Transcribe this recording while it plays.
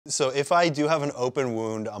So if I do have an open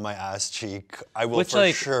wound on my ass cheek, I will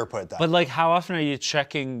for sure put that. But like, how often are you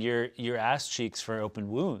checking your ass cheeks for open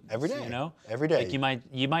wounds? Every day. You know? Every day. Like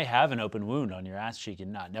you might have an open wound on your ass cheek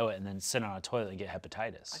and not know it, and then sit on a toilet and get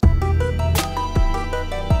hepatitis.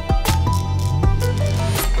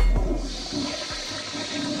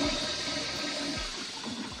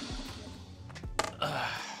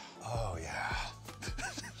 Oh yeah.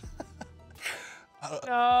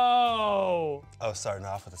 No. Oh, starting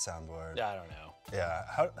off with the soundboard. I don't know. Yeah.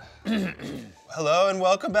 Hello and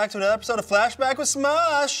welcome back to another episode of Flashback with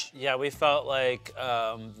Smosh. Yeah, we felt like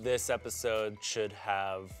this episode should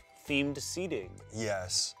have themed seating.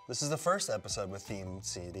 Yes. This is the first episode with themed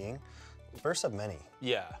seating. First of many.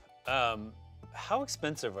 Yeah. How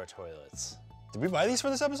expensive are toilets? Did we buy these for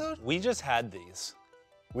this episode? We just had these.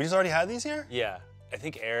 We just already had these here? Yeah. I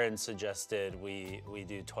think Erin suggested we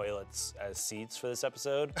do toilets as seats for this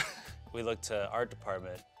episode. We looked to art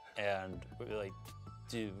department and we were like,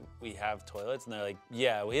 do we have toilets? And they're like,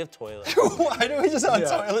 yeah, we have toilets. Why do we just have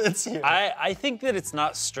toilets here? I think that it's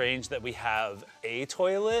not strange that we have a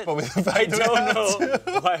toilet. But with the fact I that don't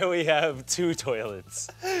know why we have two toilets.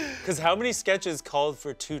 Because how many sketches called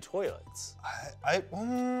for two toilets?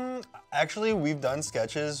 Actually, we've done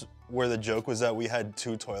sketches where the joke was that we had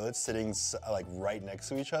two toilets sitting like right next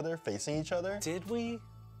to each other, facing each other. Did we?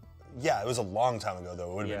 Yeah, it was a long time ago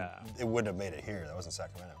though. It wouldn't have made it here. That was in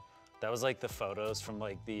Sacramento. That was like the photos from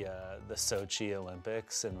like the Sochi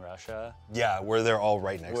Olympics in Russia. Yeah, where they're all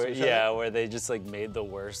right next to each other. Yeah, where they just like made the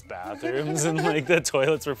worst bathrooms and like the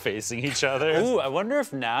toilets were facing each other. Ooh, I wonder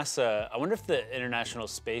if the International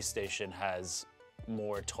Space Station has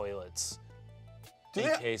more toilets in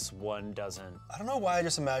case one doesn't. I don't know why I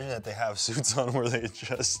just imagine that they have suits on where they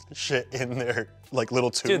just shit in their like little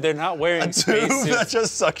tube. Dude, they're not wearing a tube that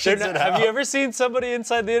just suctions it out. Have you ever seen somebody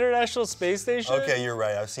inside the International Space Station? Okay, you're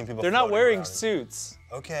right. I've seen people. They're not wearing suits.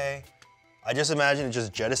 Okay. I just imagine it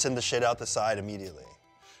just jettisoned the shit out the side immediately.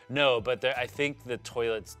 No, but I think the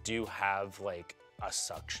toilets do have like a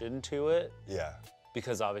suction to it. Yeah.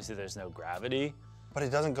 Because obviously there's no gravity. But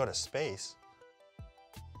it doesn't go to space.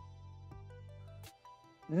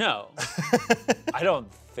 No, I don't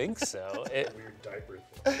think so. Weird diaper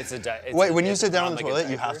thing. It's a diaper. Wait, when you sit down on the toilet,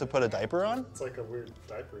 you have to put a diaper on? It's like a weird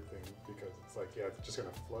diaper thing because it's like, yeah, it's just gonna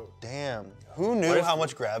float. Damn. Who knew how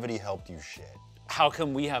much gravity helped you shit? How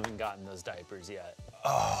come we haven't gotten those diapers yet?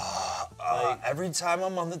 Every time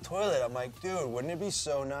I'm on the toilet, I'm like, dude, wouldn't it be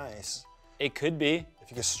so nice? It could be. If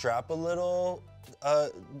you could strap a little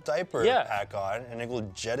diaper pack on and it will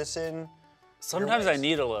jettison. Sometimes I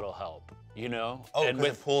need a little help. You know? Oh, and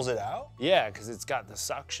it pulls it out? Yeah, because it's got the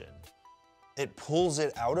suction. It pulls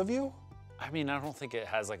it out of you? I mean, I don't think it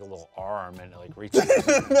has like a little arm and it like reaches.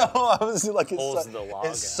 No, I was like,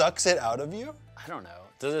 it sucks it out of you? I don't know.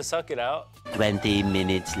 Does it suck it out? 20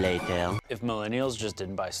 minutes later. If millennials just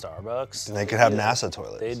didn't buy Starbucks, then they could have NASA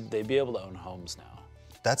toilets. They'd be able to own homes now.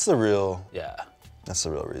 That's the real. Yeah. That's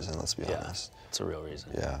the real reason. Let's be honest. It's a real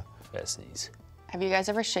reason. Yeah. Gotta sneeze. Have you guys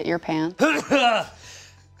ever shit your pants?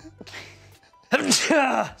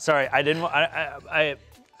 Sorry, I didn't. I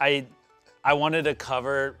wanted to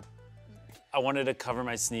cover. I wanted to cover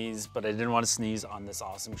my sneeze, but I didn't want to sneeze on this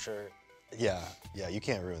awesome shirt. Yeah, you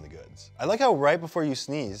can't ruin the goods. I like how right before you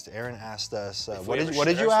sneezed, Erin asked us, what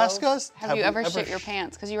did you ask us? Have you ever shit your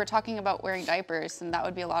pants? Because you were talking about wearing diapers, and that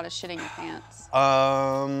would be a lot of shitting your pants.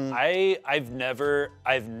 I've never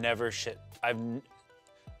shit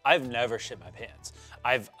my pants.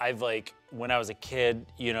 I've like, when I was a kid,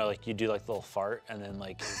 you know, like you do like a little fart and then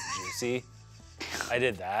like it's juicy. I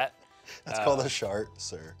did that. That's called a shart,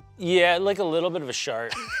 sir. Yeah, like a little bit of a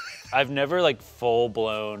shart. I've never like full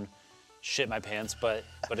blown shit my pants, but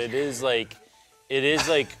it is like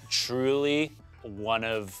truly one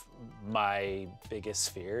of my biggest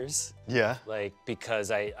fears. Yeah. Like,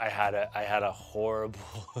 because I had a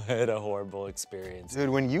horrible experience. Dude,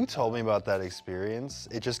 when you told me about that experience,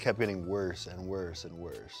 it just kept getting worse and worse and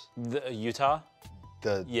worse. Utah?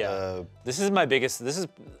 This is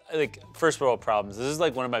like first world problems. This is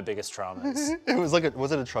like one of my biggest traumas. It was like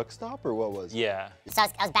was it a truck stop or what was it? Yeah. So I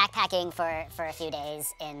was backpacking for a few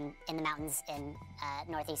days in the mountains in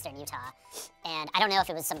northeastern Utah. And I don't know if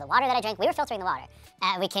it was some of the water that I drank. We were filtering the water.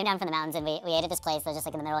 We came down from the mountains and we ate at this place that was just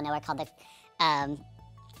like in the middle of nowhere called the, I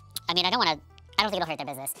mean, I don't think it'll hurt their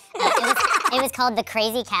business. It was called the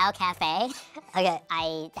Crazy Cow Cafe. Okay,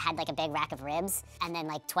 I had like a big rack of ribs, and then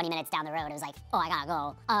like 20 minutes down the road, it was like, oh, I gotta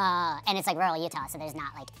go. And it's like rural Utah, so there's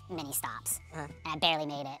not like many stops. And I barely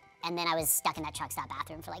made it. And then I was stuck in that truck stop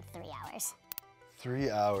bathroom for like 3 hours. 3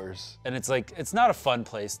 hours. And it's like, it's not a fun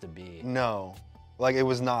place to be. No, like it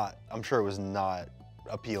was not, I'm sure it was not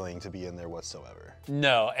appealing to be in there whatsoever.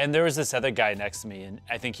 No, and there was this other guy next to me, and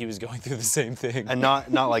I think he was going through the same thing. And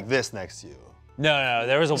not like this next to you. No,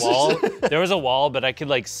 there was a wall. There was a wall, but I could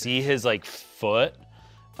like see his like foot.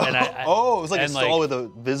 And it was like a stall with a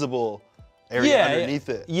visible area underneath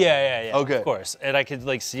it. Yeah. Okay. Of course. And I could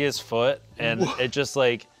like see his foot, and it just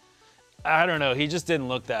like, I don't know, he just didn't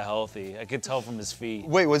look that healthy. I could tell from his feet.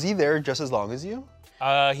 Wait, was he there just as long as you?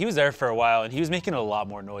 He was there for a while, and he was making a lot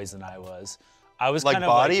more noise than I was. I was Like kind of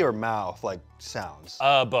body or mouth, like sounds?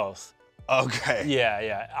 Both. Okay.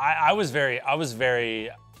 Yeah. I was very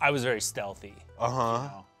stealthy. Uh-huh. You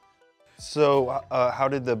know? So how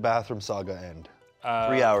did the bathroom saga end?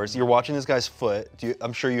 3 hours. You're watching this guy's foot.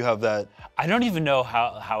 I'm sure you have that. I don't even know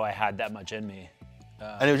how I had that much in me.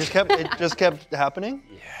 And it just kept happening?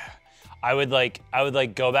 Yeah. I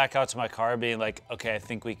would go back out to my car being like, okay, I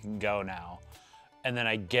think we can go now. And then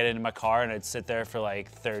I'd get into my car and I'd sit there for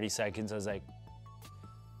like 30 seconds. I was like,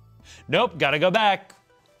 nope, gotta go back.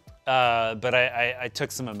 But I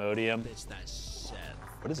took some Imodium.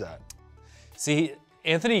 What is that? See,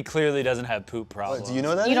 Anthony clearly doesn't have poop problems. Do you know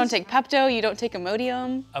what that You is? don't take Pepto, you don't take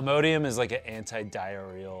Imodium. Imodium is like an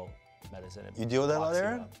anti-diarrheal medicine. You deal with that a lot, Blocks you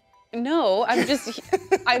Erin? up. No,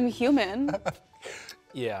 I'm human.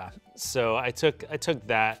 Yeah, so I took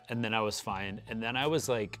that, and then I was fine. And then I was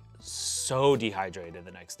like so dehydrated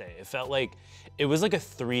the next day. It felt like it was like a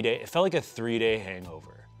 3-day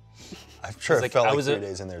hangover. I'm sure it like, felt I like was 3 a-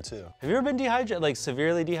 days in there too. Have you ever been dehydrated, like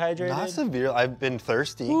severely dehydrated? Not severe. I've been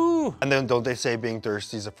thirsty. Ooh. And then don't they say being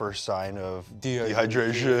thirsty is the first sign of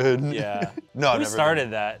dehydration? Yeah. No, I've Who never started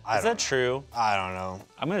been. that? I Is don't that true? I don't know.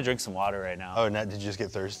 I'm gonna drink some water right now. Oh, Nat, did you just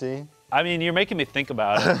get thirsty? I mean, you're making me think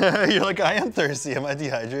about it. You're like, I am thirsty. Am I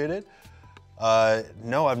dehydrated?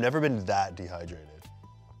 No, I've never been that dehydrated.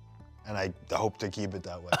 And I hope to keep it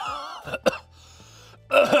that way.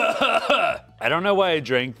 I don't know why I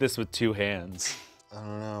drank this with 2 hands. I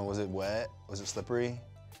don't know. Was it wet? Was it slippery?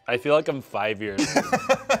 I feel like I'm 5 years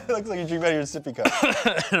It looks like you drink out of your sippy cup.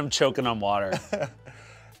 and I'm choking on water.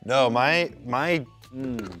 No, my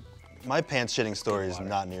pants shitting story is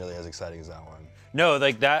not nearly as exciting as that one. No,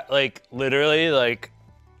 like that, like literally, like,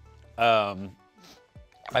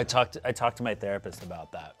 I talked to my therapist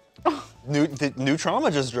about that. New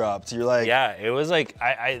trauma just dropped. You're like, Yeah, it was like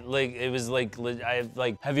have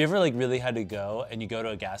you ever like really had to go and you go to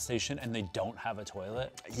a gas station and they don't have a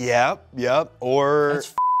toilet? yep. Or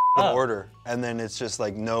That's an up. order, and then it's just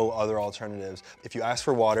like no other alternatives. If you ask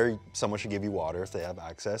for water, someone should give you water if they have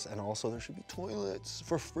access, and also there should be toilets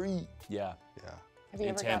for free. Yeah. Yeah. Have you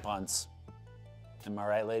And ever got tampons. Am I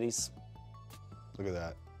right, ladies? Look at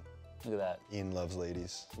that. Look at that. Ian loves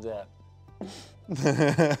ladies. Look at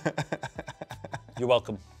that. You're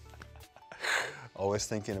welcome. Always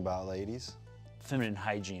thinking about ladies. Feminine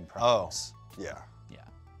hygiene Oh, products. yeah. Yeah.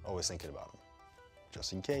 Always thinking about them,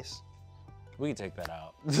 just in case. We can take that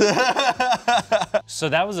out. So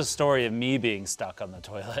that was a story of me being stuck on the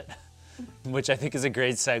toilet, which I think is a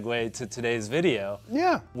great segue to today's video,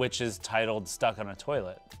 Yeah. which is titled Stuck on a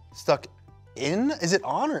Toilet. Stuck in? Is it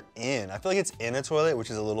on or in? I feel like it's in a toilet,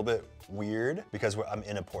 which is a little bit weird because I'm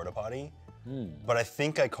in a porta potty. But I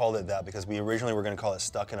think I called it that because we originally were gonna call it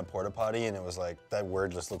stuck in a porta potty, and it was like, that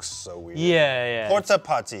word just looks so weird. Yeah. Porta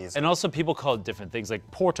potties. And also people call it different things like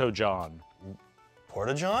Porto John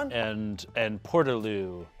Porta John? and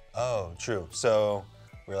Portaloo. Oh, true. So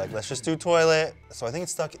we were like, let's just do toilet. So I think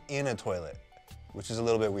it's stuck in a toilet, which is a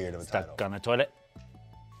little bit weird of a title. Stuck on a toilet.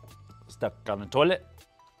 Stuck on a toilet.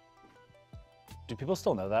 Do people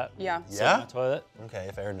still know that? Yeah. Stuck on Yeah? a toight? Okay,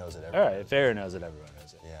 if Erin knows it, All everyone. right, if Erin knows it, everyone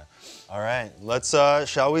knows it. Yeah. All right, let's,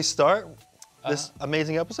 shall we start this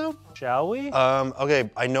amazing episode? Shall we? Okay,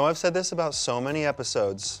 I know I've said this about so many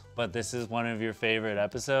episodes. But this is one of your favorite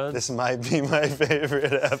episodes? This might be my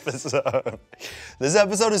favorite episode. This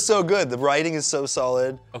episode is so good. The writing is so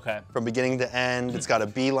solid. Okay. From beginning to end. It's got a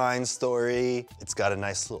beeline story. It's got a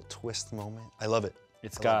nice little twist moment. I love it.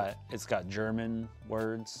 It's got German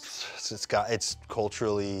words. It's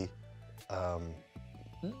culturally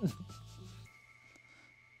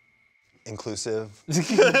inclusive.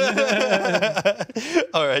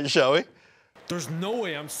 All right, shall we? There's no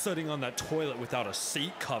way I'm sitting on that toilet without a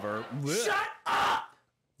seat cover.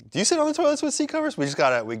 Do you sit on the toilets with seat covers? We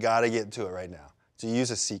gotta get to it right now. Do you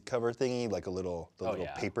use a seat cover thingy, like the little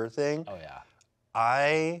yeah. paper thing? Oh yeah.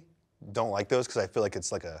 I don't like those because I feel like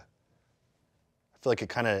it's like it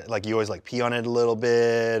kind of like you always like pee on it a little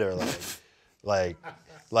bit or like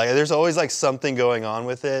there's always like something going on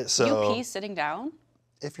with it. So You pee sitting down?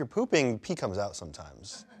 if you're pooping, pee comes out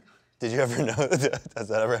sometimes. Did you ever know that? Has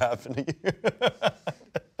that ever happened to you?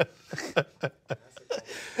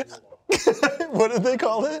 What did they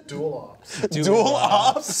called it? Dual ops. Dual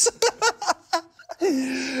ops.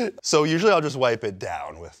 So usually I'll just wipe it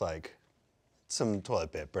down with like some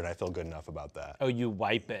toilet paper, and I feel good enough about that. Oh, you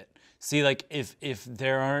wipe it. See, like if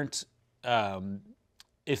there aren't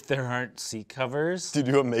seat covers, Do you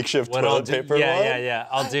do a makeshift what I'll toilet do, paper? yeah.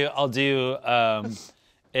 I'll do.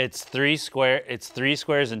 It's three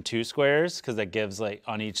squares and 2 squares because that gives like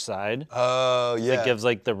on each side. Oh yeah. It gives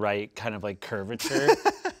like the right kind of like curvature.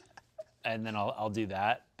 And then I'll do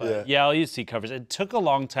that. But yeah, I'll use seat covers. It took a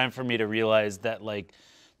long time for me to realize that like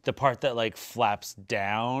the part that like flaps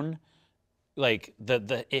down, like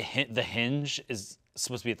the hinge is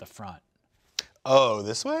supposed to be at the front. Oh,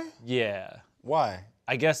 this way? Yeah. Why?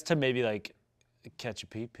 I guess to maybe like catch a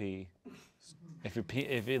pee.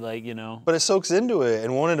 If you like, you know. But it soaks into it,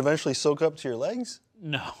 and won't it eventually soak up to your legs?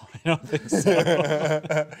 No, I don't think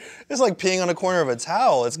so. It's like peeing on a corner of a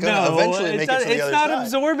towel. It's gonna eventually make it to the other side. It's not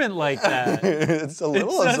absorbent like that. It's a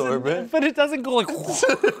little absorbent. But it doesn't go like,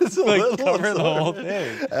 It's a like little cover the whole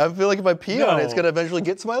absorbent. thing. I feel like if I pee on it, it's No. gonna eventually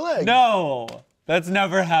get to my leg. No, that's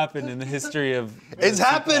never happened in the history of. It's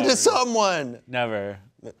happened to someone. Never.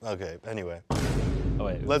 Okay, anyway. Oh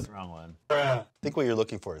wait, that's the wrong one. I think what you're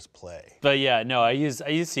looking for is play. But yeah, no, I use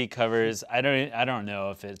seat covers. I don't know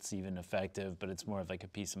if it's even effective, but it's more of like a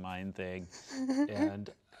peace of mind thing. And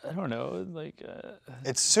I don't know, like.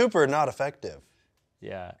 It's super not effective.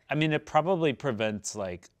 Yeah, I mean, it probably prevents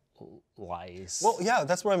like lice. Well, yeah,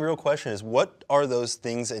 that's my real question is what are those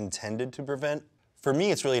things intended to prevent? For me,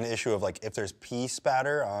 it's really an issue of like if there's pee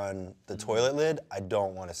spatter on the toilet lid, I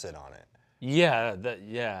don't want to sit on it. Yeah,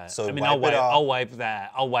 yeah. So I mean, wipe it off. I'll wipe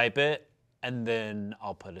that. I'll wipe it, and then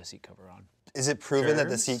I'll put a seat cover on. Is it proven that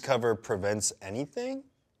the Germs? seat cover prevents anything?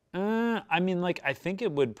 I mean, like, I think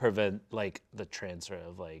it would prevent like the transfer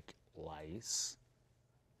of like lice.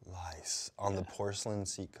 Lice on the porcelain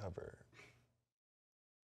seat cover.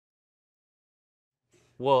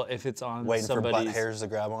 Well, if it's on Waiting for butt somebody's hairs to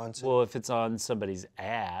grab onto. well, if it's on somebody's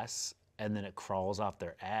ass and then it crawls off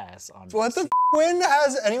their ass on. What the? When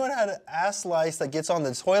has anyone had an ass lice that gets on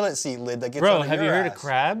the toilet seat lid that gets Bro, on have your you heard ass? of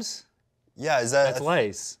crabs? Yeah, is that? That's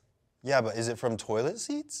lice. Yeah, but is it from toilet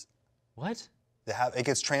seats? What? It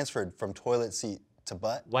gets transferred from toilet seat to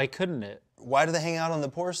butt. Why couldn't it? Why do they hang out on the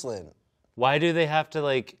porcelain? Why do they have to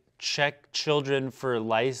like check children for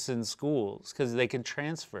lice in schools? Because they can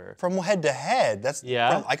transfer. From head to head. That's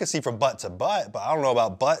Yeah. I could see from butt to butt, but I don't know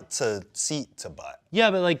about butt to seat to butt. Yeah,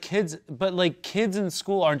 but kids in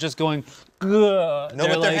school aren't just going. Ugh. No, but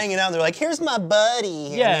they're like, hanging out. They're like, "Here's my buddy."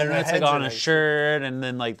 Yeah, then and their it's like heads are on a shirt, and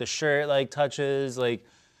then like the shirt like touches like.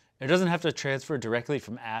 It doesn't have to transfer directly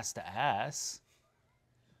from ass to ass.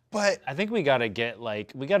 But I think we gotta get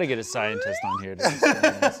a scientist on here to explain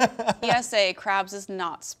this. PSA, crabs is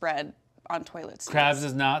not spread on toilet seats. Crabs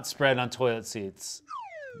is not spread on toilet seats.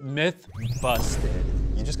 Myth busted.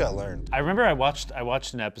 you just got learned. I remember I watched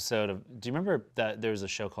an episode of. Do you remember that there was a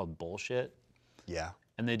show called Bullshit? Yeah.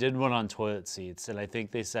 And they did one on toilet seats, and I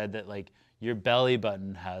think they said that like your belly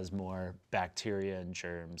button has more bacteria and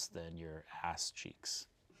germs than your ass cheeks.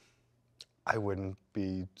 I wouldn't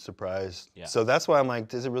be surprised. Yeah. So that's why I'm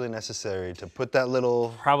like, is it really necessary to put that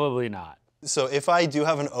little? Probably not. So if I do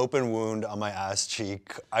have an open wound on my ass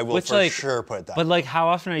cheek, I will Which, for like, sure put that. But like, how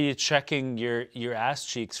often are you checking your ass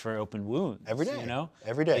cheeks for open wounds? Every day. You know,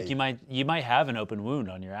 Every day. Like you might have an open wound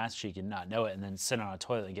on your ass cheek and not know it, and then sit on a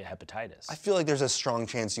toilet and get hepatitis. I feel like there's a strong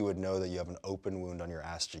chance you would know that you have an open wound on your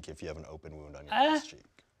ass cheek if you have an open wound on your ass cheek.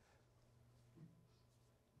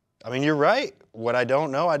 I mean, you're right. What I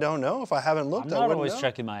don't know, I don't know. If I haven't looked, I'm I not wouldn't always know.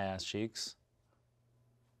 checking my ass cheeks.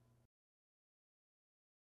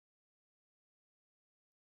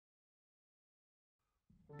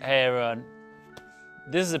 Hey everyone,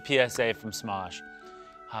 this is a PSA from Smosh.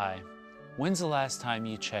 Hi, when's the last time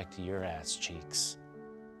you checked your ass cheeks?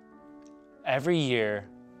 Every year,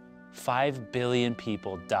 5 billion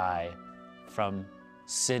people die from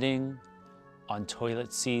sitting on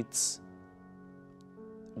toilet seats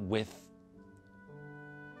with.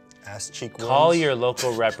 Ass cheek Call wounds? your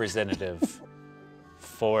local representative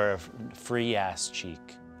for a free ass cheek.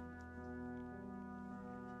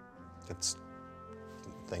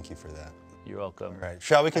 Thank you for that. You're welcome. All right,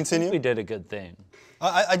 shall we I continue? think we did a good thing.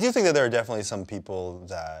 I do think that there are definitely some people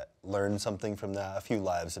that learned something from that. A few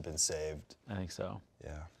lives have been saved. I think so.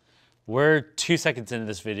 Yeah. We're 2 seconds into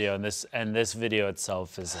this video, and this video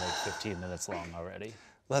itself is like 15 minutes long already.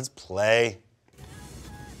 Let's play.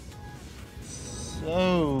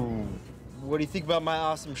 So, what do you think about my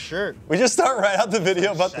awesome shirt? We just start right out the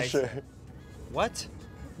video about the Scheiße. shirt. What?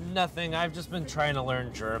 Nothing. I've just been trying to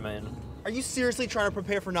learn German. Are you seriously trying to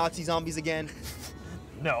prepare for Nazi zombies again?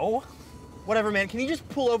 No. Whatever, man. Can you just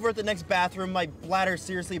pull over at the next bathroom? My bladder's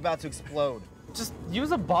seriously about to explode. Just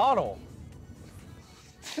use a bottle.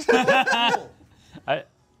 I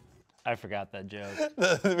forgot that joke.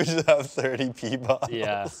 We should have 30 pee bottles.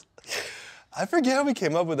 Yeah. I forget how we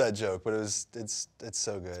came up with that joke, but it's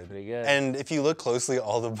so good. Pretty good. And if you look closely,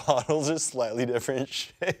 all the bottles are slightly different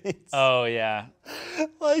shades. Oh yeah.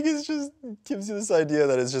 Like it's just gives you this idea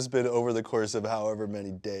that it's just been over the course of however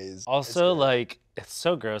many days. Also, like, it's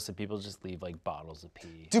so gross that people just leave like bottles of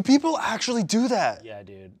pee. Do people actually do that? Yeah,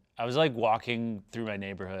 dude. I was like walking through my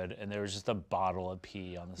neighborhood and there was just a bottle of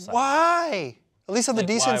pee on the side. Why? At least have the Like,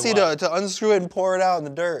 decency why? to unscrew it and pour it out in the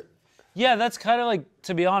dirt. Yeah, that's kind of like,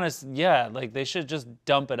 to be honest, yeah, like they should just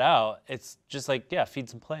dump it out. It's just like, yeah, feed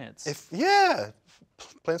some plants. Yeah,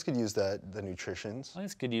 plants could use the nutritions.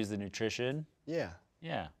 Plants could use the nutrition. Yeah.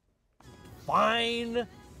 Yeah. Fine.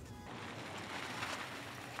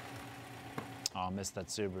 Oh, I missed that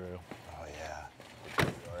Subaru. Oh yeah.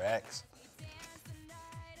 Your ex.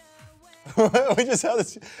 We just had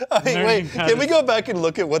this. Wait, can we go back and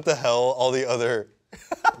look at what the hell all the other?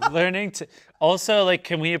 Learning to. Also, like,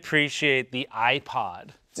 can we appreciate the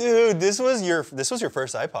iPod? Dude, this was your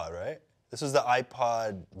first iPod, right? This was the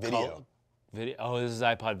iPod video. Video. Oh, this is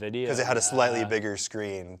iPod video. Because it had a slightly bigger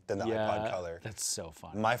screen than the iPod Color. That's so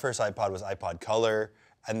fun. My first iPod was iPod Color,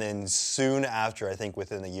 and then soon after, I think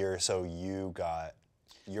within a year or so, you got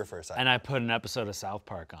your first iPod. And I put an episode of South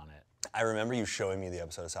Park on it. I remember you showing me the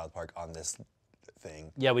episode of South Park on this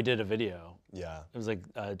thing. Yeah, we did a video. Yeah. It was like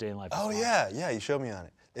a day in life. Oh yeah, you showed me on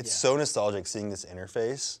it. It's so nostalgic seeing this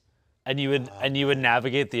interface. And you would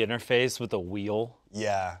navigate the interface with a wheel.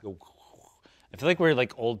 Yeah. I feel like we're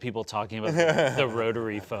like old people talking about the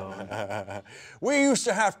rotary phone. We used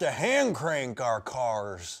to have to hand crank our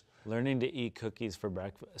cars. Learning to eat cookies for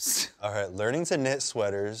breakfast. All right, learning to knit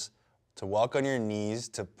sweaters, to walk on your knees,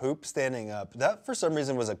 to poop standing up. That, for some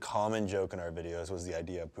reason, was a common joke in our videos, was the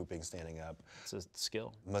idea of pooping standing up. It's a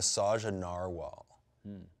skill. Massage a narwhal.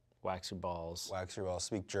 Wax your balls. Wax your balls.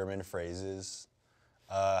 Speak German phrases.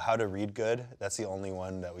 How to read good. That's the only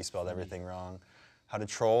one that we spelled everything wrong. How to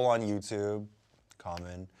troll on YouTube.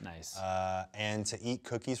 Common. Nice. And to eat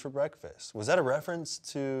cookies for breakfast. Was that a reference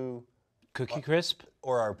to... Cookie Crisp?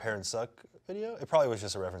 Or our Parents Suck video? It probably was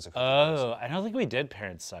just a reference to Cookie Crisp. Oh, I don't think we did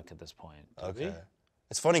Parents Suck at this point. Did we?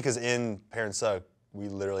 It's funny because in Parents Suck, we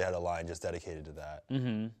literally had a line just dedicated to that.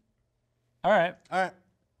 Mm-hmm. All right.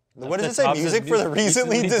 What does it say? Music for the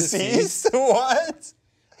recently deceased? What?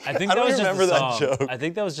 I think I that don't was just remember a that song. joke. I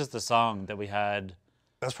think that was just a song that we had.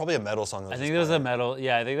 That was probably a metal song. I think that was a metal.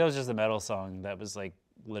 Yeah, I think that was just a metal song that was like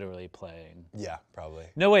literally playing. Yeah, probably.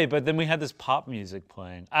 No, wait, but then we had this pop music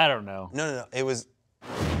playing. I don't know. No. It was.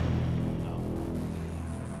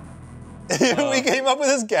 We came up with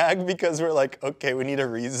this gag because we're like, okay, we need a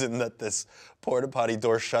reason that this porta potty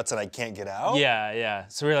door shuts and I can't get out. Yeah.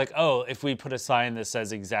 So we're like, oh, if we put a sign that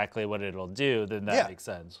says exactly what it'll do, then that makes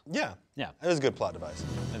sense. Yeah. Yeah. It was a good plot device.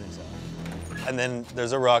 I think so. And then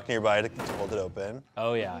there's a rock nearby to hold it open.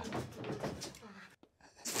 Oh, yeah.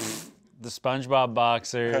 The SpongeBob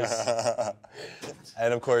boxers.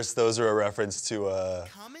 And of course, those are a reference to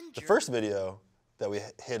the first video that we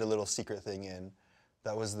hid a little secret thing in.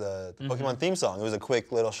 That was the Pokemon theme song. It was a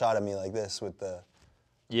quick little shot of me like this with the...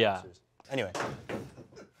 Yeah. Anyway.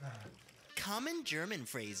 Common German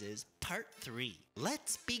phrases, part 3.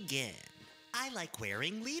 Let's begin. I like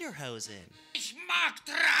wearing Lederhosen. Ich mag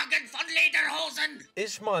tragen von Lederhosen.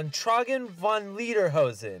 Ich mag tragen von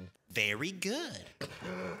Lederhosen. Very good.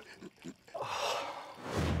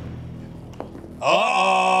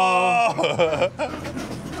 Oh!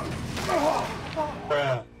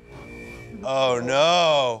 Oh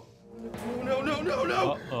no!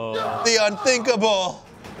 No! Uh-oh. The unthinkable!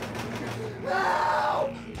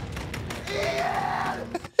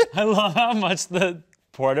 I love how much the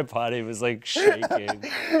porta potty was like shaking.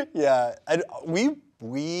 Yeah, and we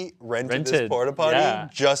rented this porta potty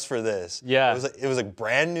just for this. Yeah. It was a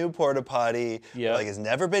brand new porta potty. Yeah. Like it's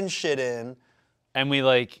never been shit in. And we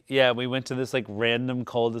we went to this like random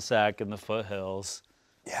cul-de-sac in the foothills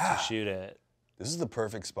to shoot it. This is the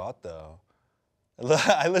perfect spot though.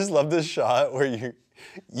 I just love this shot where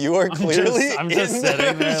you are clearly I'm just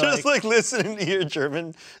sitting there just like listening to your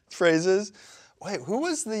German phrases. Wait, who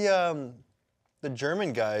was the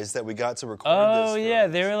German guys that we got to record this? Oh yeah,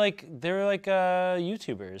 they were like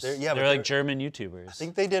YouTubers. They're like German YouTubers. I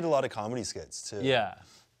think they did a lot of comedy skits too. Yeah.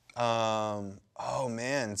 Oh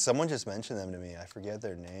man, someone just mentioned them to me. I forget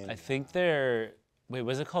their name. I think they're. Wait,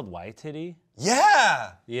 was it called Y Titty?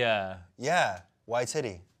 Yeah. Yeah. Yeah. White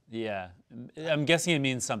Titty. Yeah, I'm guessing it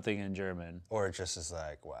means something in German. Or it just is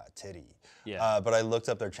like, wow, titty. Yeah. But I looked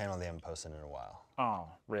up their channel. They haven't posted in a while. Oh,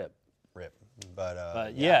 rip. Rip.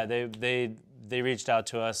 But yeah, they reached out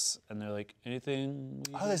to us and they're like, anything?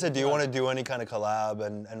 Oh, they said, do you want to do any kind of collab?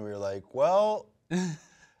 And we were like, well,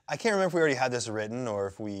 I can't remember if we already had this written or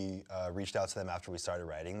if we reached out to them after we started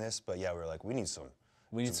writing this. But yeah, we were like, we need some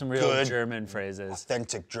real good, German phrases.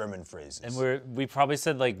 Authentic German phrases. And we probably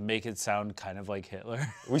said like, make it sound kind of like Hitler.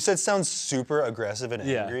 We said sounds super aggressive and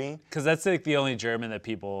angry. Because that's like the only German that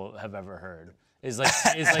people have ever heard. Is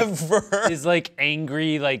like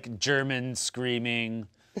angry, like German screaming,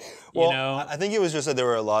 well, you know? I think it was just that there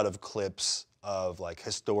were a lot of clips of like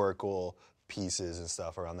historical pieces and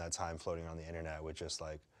stuff around that time floating on the internet with just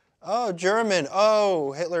like, oh, German,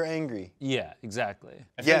 oh, Hitler angry. Yeah, exactly.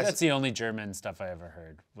 I think that's the only German stuff I ever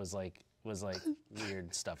heard was like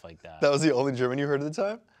weird stuff like that. That was the only German you heard at the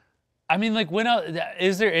time? I mean, like when else,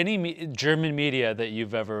 is there any German media that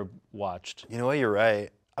you've ever watched? You know what, you're right.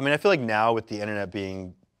 I mean, I feel like now with the internet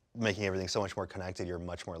making everything so much more connected, you're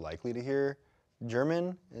much more likely to hear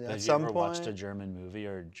German at some point. Have you ever watched a German movie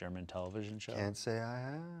or German television show? Can't say I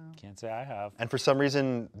have. Can't say I have. And for some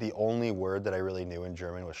reason, the only word that I really knew in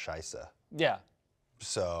German was Scheiße. Yeah.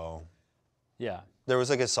 So. Yeah. There was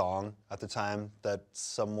like a song at the time that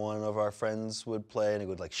someone of our friends would play, and it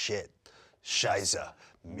would like shit, Scheiße,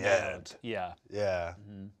 Merd. Yeah. Yeah.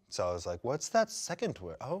 Mm-hmm. So I was like, what's that second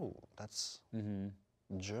word? Oh, that's.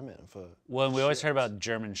 German for well, and we always heard about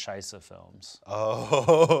German Scheiße films.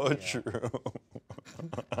 Oh, yeah. True.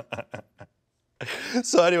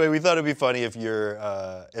 So anyway, we thought it'd be funny if you're,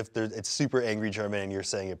 it's super angry German and you're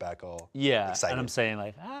saying it back all excited. And I'm saying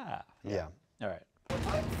like, ah. Yeah. All right.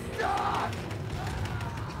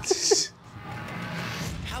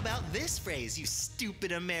 How about this phrase, you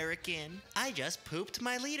stupid American? I just pooped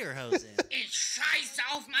my lederhosen. Ich scheiße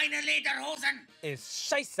auf meine Lederhosen. Ich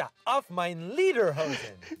scheiße auf mein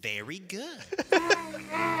Lederhosen. Very good.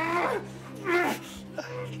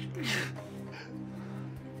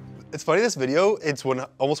 It's funny, this video, it's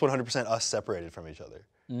almost 100% us separated from each other.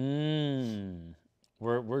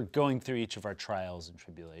 We're going through each of our trials and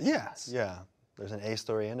tribulations. Yeah. There's an A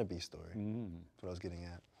story and a B story. That's what I was getting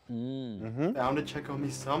at. Bound to check on me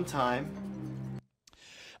sometime.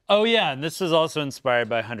 Oh yeah, and this was also inspired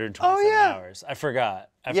by 127 Hours. I forgot.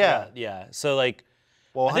 Yeah. So like,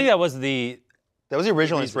 well, I think that was the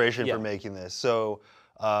original inspiration for making this. So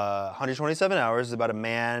 127 Hours is about a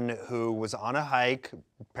man who was on a hike,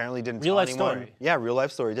 apparently didn't tell anyone. Real life story. Yeah, real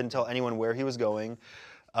life story. Didn't tell anyone where he was going.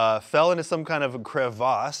 Fell into some kind of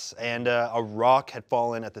crevasse, and a rock had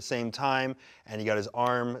fallen at the same time, and he got his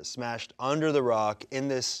arm smashed under the rock in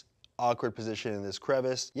this awkward position in this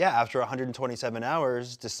crevice. Yeah, after 127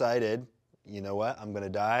 hours, decided, you know what, I'm gonna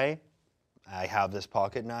die. I have this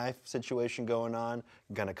pocket knife situation going on.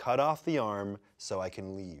 I'm gonna cut off the arm so I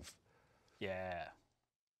can leave. Yeah.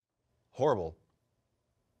 Horrible.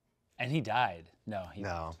 And he died. No, he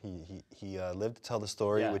lived to tell the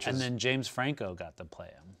story, and then James Franco got to play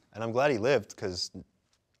him. And I'm glad he lived,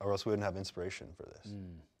 or else we wouldn't have inspiration for this.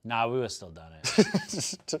 Nah, we would have still done it.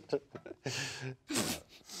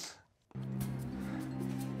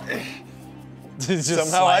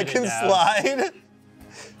 Somehow I can slide.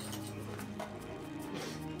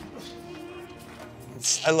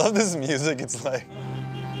 I love this music. It's like.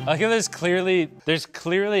 Like there's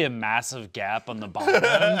clearly a massive gap on the bottom.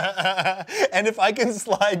 And if I can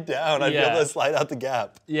slide down, I'd be able to slide out the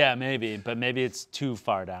gap. Yeah, maybe, but maybe it's too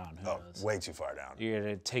far down. Who knows? Way too far down. You're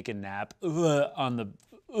gonna take a nap on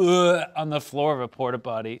the floor of a porta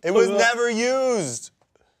potty. It was never used.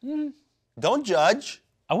 Don't judge.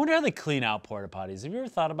 I wonder how they clean out porta potties. Have you ever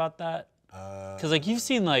thought about that? Because like you've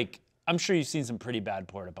seen I'm sure you've seen some pretty bad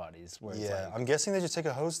porta potties where it's like, I'm guessing they just take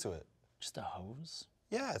a hose to it. Just a hose?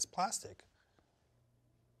 Yeah, it's plastic.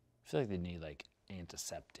 I feel like they need like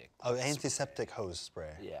antiseptic. Oh, antiseptic hose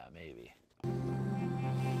spray. Yeah, maybe.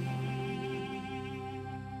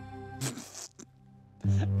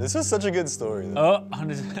 This was such a good story. Though. Oh,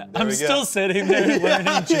 I'm still sitting there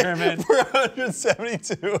learning German. For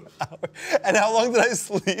 172 hours. And how long did I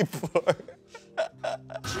sleep for?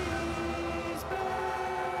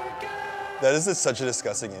 That is such a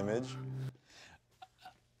disgusting image.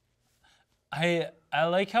 I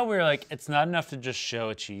like how we're like, it's not enough to just show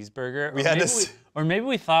a cheeseburger. Or maybe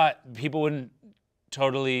we thought people wouldn't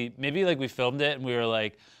totally, maybe like we filmed it and we were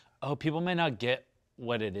like, oh, people may not get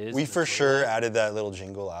what it is. We for sure added that little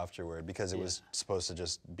jingle afterward because it was supposed to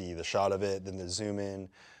just be the shot of it, then the zoom in.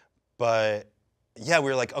 But yeah, we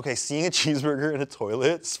were like, okay, seeing a cheeseburger in a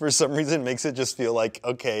toilet for some reason makes it just feel like,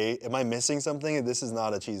 okay, am I missing something? This is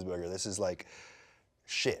not a cheeseburger. This is like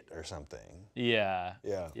shit or something. Yeah.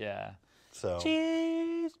 Yeah. Yeah. So.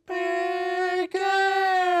 Cheeseburger.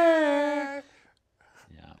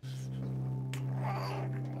 Yeah.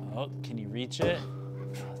 Oh, can you reach it? Oh,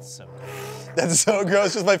 that's so gross. That's so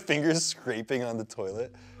gross. Just my fingers scraping on the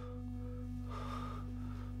toilet.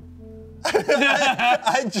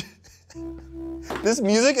 This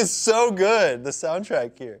music is so good. The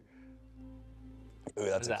soundtrack here. Ooh,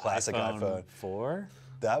 that's a classic iPhone. 4?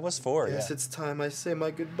 That was 4. Guess yeah. it's time I say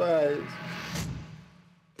my goodbyes.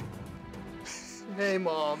 Hey,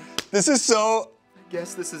 Mom. This is so. I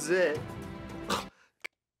guess this is it.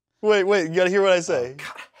 Wait, you gotta hear what I say.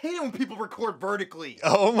 God, I hate it when people record vertically.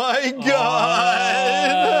 Oh my God!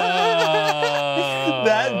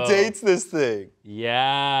 That dates this thing.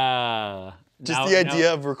 Yeah. Just the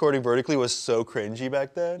idea of recording vertically was so cringy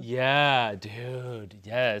back then. Yeah, dude.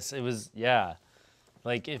 Yes, it was. Yeah.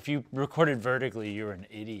 Like, if you recorded vertically, you were an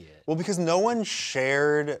idiot. Well, because no one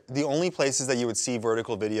shared, the only places that you would see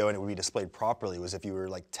vertical video and it would be displayed properly was if you were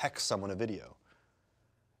like text someone a video.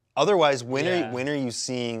 Otherwise, when are you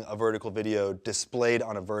seeing a vertical video displayed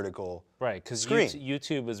on a vertical right, because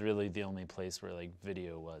YouTube was really the only place where like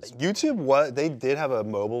video was. YouTube, they did have a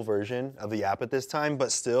mobile version of the app at this time,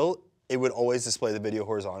 but still, it would always display the video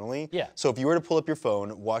horizontally. Yeah. So if you were to pull up your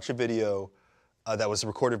phone, watch a video that was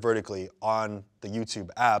recorded vertically on the YouTube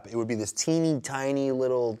app, it would be this teeny tiny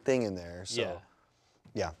little thing in there. So,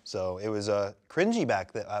 yeah. So it was cringy back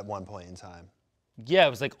at one point in time. Yeah, it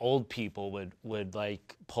was like old people would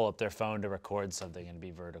like pull up their phone to record something and be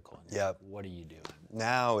vertical. Yeah. What are you doing?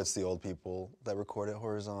 Now it's the old people that record it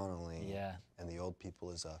horizontally. Yeah. And the old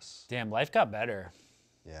people is us. Damn, life got better.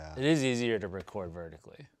 Yeah. It is easier to record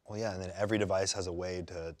vertically. Well, yeah, and then every device has a way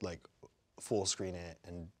to like full screen it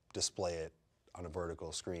and display it on a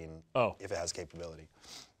vertical screen if it has capability.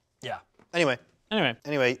 Yeah. Anyway,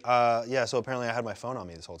 yeah, so apparently I had my phone on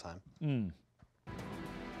me this whole time.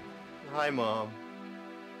 Hi, Mom.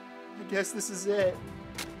 I guess this is it.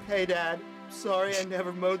 Hey, Dad. Sorry I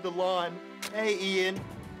never mowed the lawn. Hey, Ian.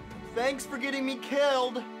 Thanks for getting me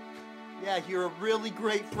killed. Yeah, you're a really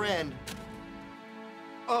great friend.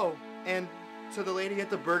 Oh, and to the lady at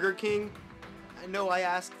the Burger King, I know I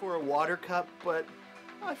asked for a water cup, but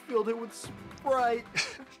I filled it with Sprite.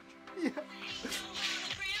 Yeah.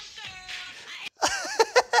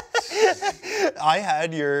 I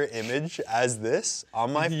had your image as this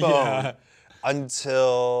on my phone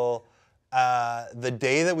until the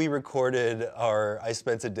day that we recorded our I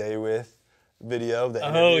Spent a Day With video, the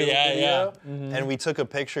interview video, and we took a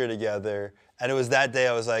picture together. And it was that day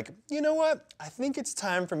I was like, you know what? I think it's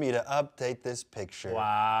time for me to update this picture.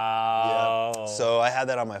 Wow. Yep. So I had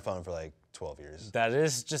that on my phone for like 12 years. That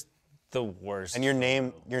is just the worst. And your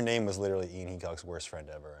name was literally Ian Hecox's worst friend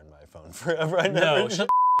ever on my phone forever. I never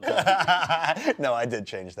No, I did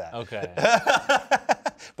change that. Okay.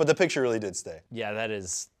 But the picture really did stay. Yeah, that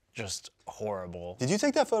is just horrible. Did you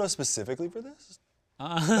take that photo specifically for this?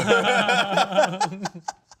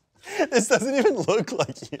 This doesn't even look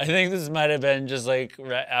like you. I think this might have been just like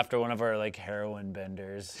right after one of our like heroin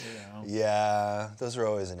benders, you know? Yeah, those are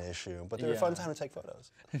always an issue, but they're a fun time to take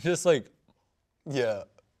photos. Just like, yeah,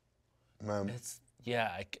 man.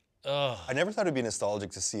 I never thought it'd be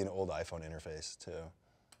nostalgic to see an old iPhone interface too.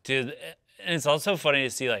 Dude, and it's also funny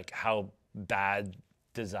to see like how bad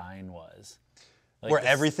design was. Like where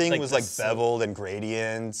everything was like beveled and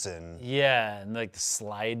gradients and... Yeah, and like the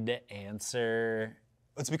slide to answer.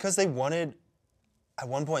 It's because they wanted, at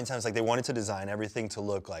one point in time, it's like they wanted to design everything to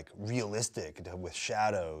look like realistic with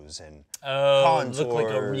shadows and contours. Look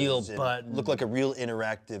like a real button. Look like a real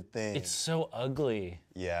interactive thing. It's so ugly.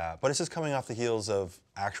 Yeah, but it's just coming off the heels of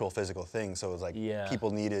actual physical things, so it was like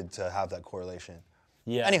people needed to have that correlation.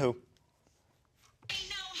 Yeah. Anywho.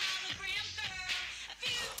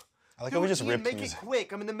 I like how we just ripped Make music. it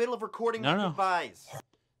quick. I'm in the middle of recording my goodbyes.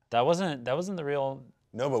 That wasn't the real...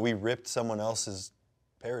 No, but we ripped someone else's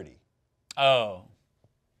parody. Oh.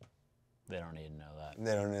 They don't need to know that.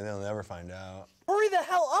 They'll never find out. Hurry the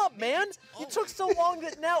hell up, man! You took so long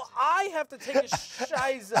that now I have to take a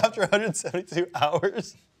shiza. After 172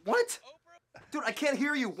 hours. What? Dude, I can't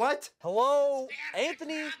hear you. What? Hello?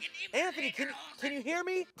 Anthony? Anthony, can you hear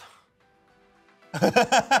me?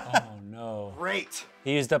 Oh, no. Great.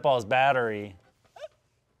 He used up all his battery.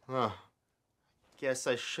 Huh. Guess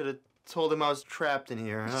I should have told him I was trapped in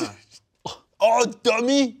here, huh? Oh,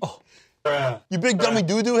 dummy! You big dummy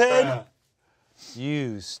doo-doo head?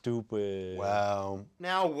 You stupid. Wow.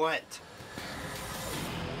 Now what?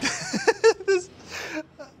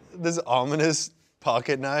 This ominous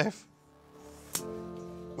pocket knife.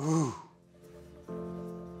 Ooh.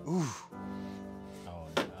 Ooh. Oh,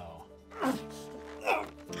 no.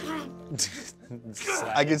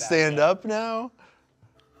 I can stand up now.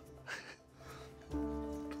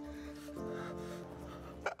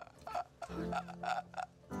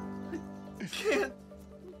 I can't.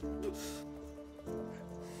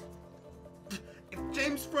 If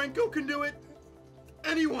James Franco can do it,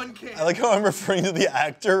 anyone can. I like how I'm referring to the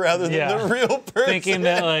actor rather than the real person. Thinking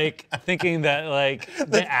that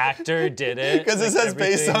the actor did it. Because it says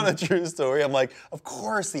based on a true story. I'm like, of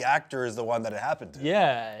course the actor is the one that it happened to.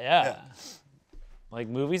 Yeah. Like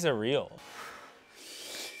movies are real.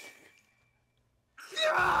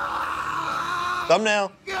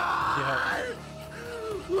 Thumbnail.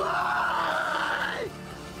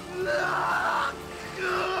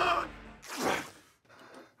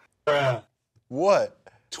 What?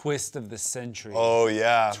 Twist of the century. Oh,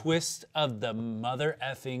 yeah. Twist of the mother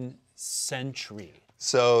effing century.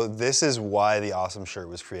 So this is why the awesome shirt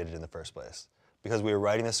was created in the first place. Because we were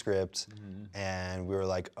writing the script and we were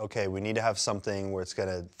like, okay, we need to have something where it's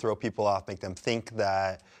gonna throw people off, make them think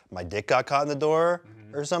that my dick got caught in the door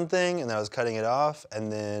or something, and that I was cutting it off. And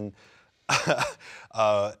then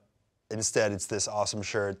instead, it's this awesome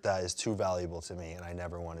shirt that is too valuable to me and I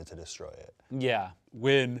never wanted to destroy it. Yeah,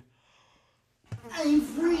 win. I'm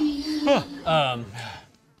free. Thank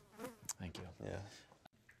you. Yeah.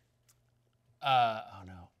 Oh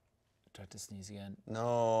no. Do I have to sneeze again?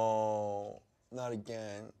 No, not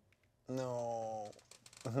again. No.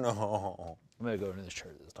 No. I'm gonna go into the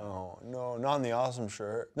shirt this time. Oh, no, not in the awesome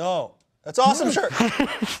shirt. No, that's awesome shirt.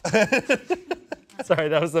 Sorry,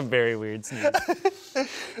 that was a very weird sneeze.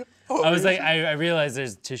 I was like, I realized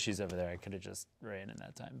there's tissues over there. I could have just ran in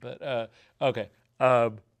that time, but okay.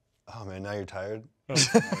 Oh man, now you're tired?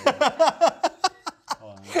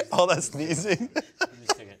 All that sneezing. Let me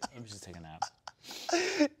just take a nap.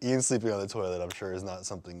 Ian sleeping on the toilet, I'm sure, is not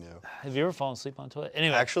something new. Have you ever fallen asleep on the toilet?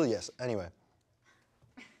 Anyway. Actually, yes. Anyway.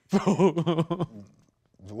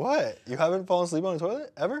 What? You haven't fallen asleep on the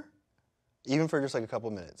toilet? Ever? Even for just like a couple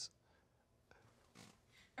minutes?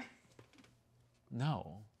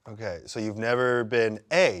 No. Okay, so you've never been,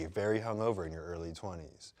 A, very hungover in your early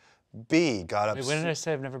 20s. B, got up. Wait, when did I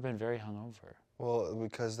say I've never been very hungover? Well,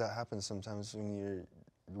 because that happens sometimes when you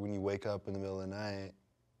wake up in the middle of the night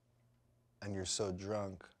and you're so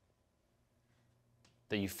drunk.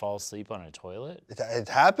 That you fall asleep on a toilet? It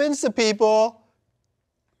happens to people.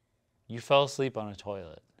 You fell asleep on a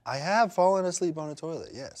toilet? I have fallen asleep on a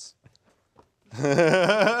toilet, yes. Isn't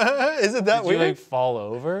that weird? Did you like fall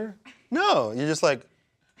over? No, you're just like.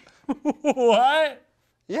 What?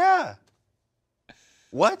 Yeah.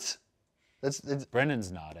 What?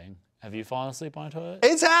 Brennan's nodding. Have you fallen asleep on a toilet?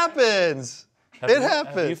 It happens. Happens.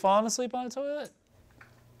 Have you fallen asleep on a toilet?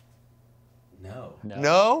 No.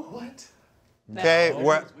 No? What? Okay,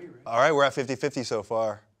 No. all right, we're at 50-50 so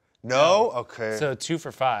far. No? Okay. So 2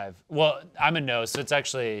 for 5. Well, I'm a no, so it's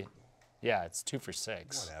actually, yeah, it's 2 for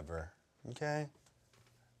 6. Whatever. Okay.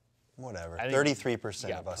 Whatever. I think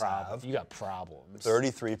 33% of us have. You got problems.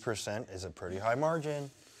 33% is a pretty high margin.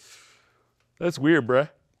 That's weird, bruh.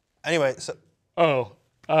 Anyway, so. Oh.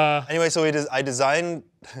 Anyway, so I designed.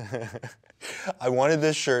 I wanted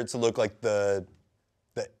this shirt to look like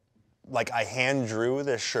like I hand drew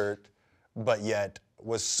this shirt, but yet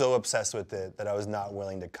was so obsessed with it that I was not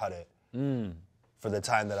willing to cut it for the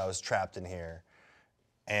time that I was trapped in here.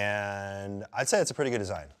 And I'd say it's a pretty good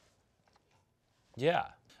design. Yeah.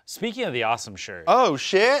 Speaking of the awesome shirt. Oh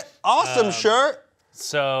shit! Awesome shirt.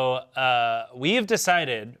 So we have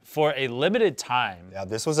decided for a limited time. Yeah,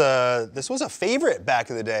 this was a favorite back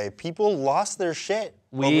in the day. People lost their shit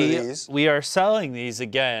over these. We are selling these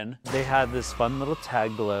again. They have this fun little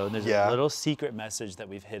tag below, and there's a little secret message that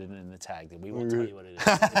we've hidden in the tag that we won't tell you what it is.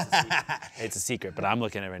 It's a secret, but I'm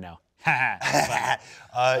looking at it right now.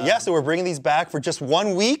 Yeah, so we're bringing these back for just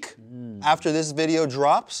 1 week after this video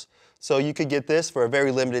drops. So you could get this for a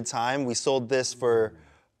very limited time. We sold this for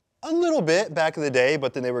a little bit back in the day,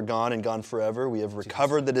 but then they were gone and gone forever. We have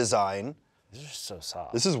recovered the design. These are so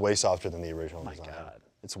soft. This is way softer than the original design. Oh my God.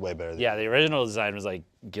 It's way better. Yeah, the original design was like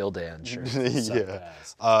Gildan shirts.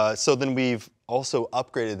 Yeah. So then we've also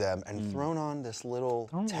upgraded them and thrown on this little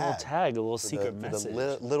tag. A little secret message.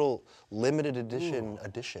 The little limited edition.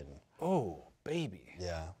 Oh, baby.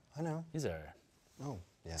 Yeah, I know. These are. Oh,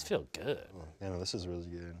 yeah. These feel good. Yeah, no, this is really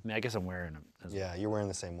good. I mean, I guess I'm wearing them. Yeah, you're wearing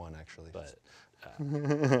the same one actually. But. Oh,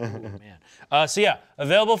 man. So yeah,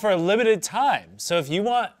 available for a limited time. So if you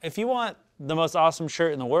want the most awesome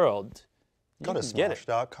shirt in the world, go to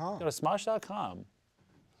Smosh.com. Go to Smosh.com.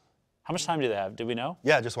 How much time do they have? Do we know?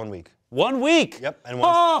 Yeah, just 1 week. 1 week. Yep. And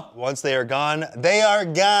once they are gone, they are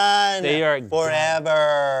gone. They are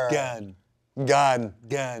forever. Gone. Gone.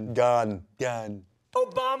 Gone. Gone. Gone.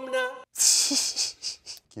 Obama.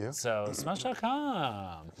 You? So,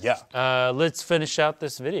 Smosh.com. Yeah. Let's finish out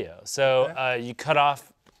this video. So, you cut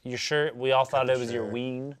off your shirt. We all thought it was your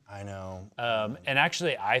ween. I know. And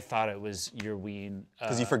actually, I thought it was your ween.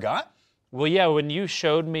 Because you forgot? Well, yeah. When you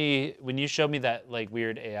showed me that like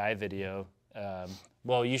weird AI video.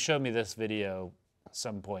 Well, you showed me this video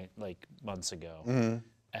some point like months ago,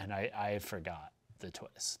 and I forgot the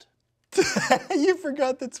twist. You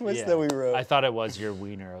forgot the twist that we wrote. I thought it was your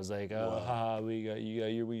wiener. I was like, oh, haha, you got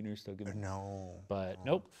your wiener stuck in there. No. But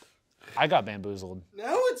nope. I got bamboozled.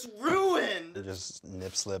 Now it's ruined. It just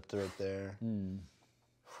nip slipped right there.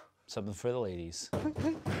 Something for the ladies.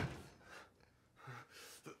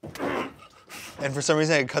 And for some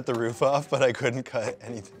reason I could cut the roof off, but I couldn't cut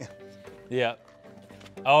anything. Yeah.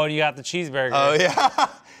 Oh, and you got the cheeseburger. Oh yeah.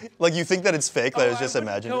 Like you think that it's fake, but I was just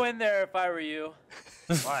imagining. Go in there if I were you.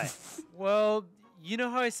 Why? Well, you know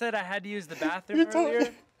how I said I had to use the bathroom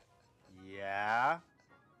earlier? Yeah.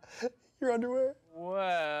 Your underwear?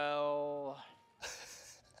 Well,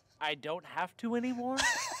 I don't have to anymore.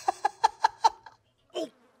 Oh,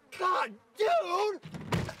 God, dude!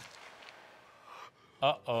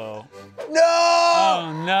 Uh-oh. No!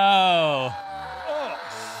 Oh, no. Oh,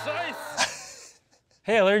 nice.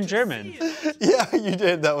 Hey, I learned German. Yeah, you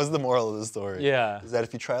did. That was the moral of the story. Yeah. Is that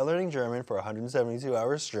if you try learning German for 172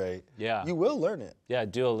 hours straight, you will learn it. Yeah,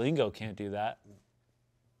 Duolingo can't do that.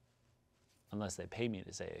 Unless they pay me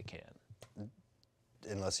to say it can.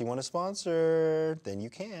 Unless you want to sponsor, then you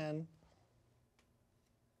can.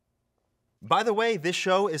 By the way, this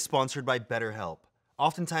show is sponsored by BetterHelp.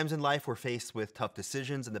 Oftentimes in life, we're faced with tough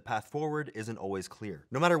decisions and the path forward isn't always clear.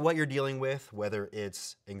 No matter what you're dealing with, whether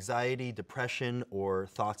it's anxiety, depression, or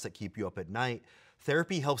thoughts that keep you up at night,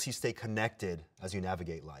 therapy helps you stay connected as you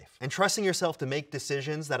navigate life. And trusting yourself to make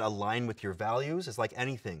decisions that align with your values is like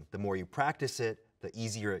anything. The more you practice it, the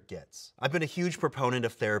easier it gets. I've been a huge proponent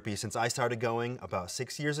of therapy since I started going about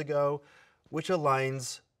 6 years ago, which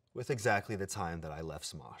aligns with exactly the time that I left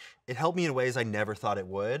Smosh. It helped me in ways I never thought it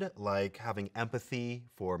would, like having empathy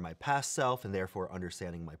for my past self and therefore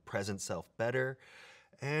understanding my present self better.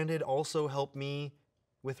 And it also helped me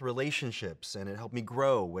with relationships, and it helped me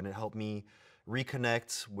grow, and it helped me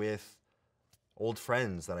reconnect with old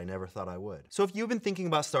friends that I never thought I would. So if you've been thinking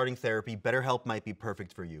about starting therapy, BetterHelp might be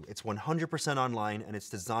perfect for you. It's 100% online and it's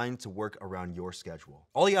designed to work around your schedule.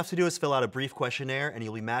 All you have to do is fill out a brief questionnaire and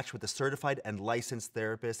you'll be matched with a certified and licensed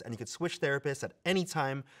therapist, and you can switch therapists at any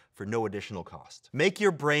time for no additional cost. Make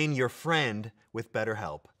your brain your friend with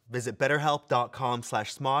BetterHelp. Visit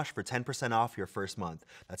betterhelp.com/Smosh for 10% off your first month.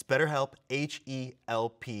 That's BetterHelp,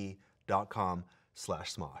 HELP.com/Smosh.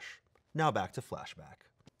 Now back to Flashback.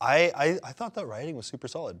 I thought that writing was super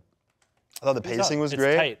solid. I thought the pacing was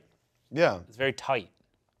great. It's tight. Yeah. It's very tight.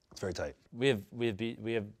 It's very tight. We have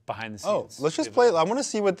behind the scenes. Oh, let's just play. I want to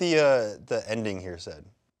see what the ending here said.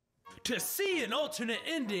 To see an alternate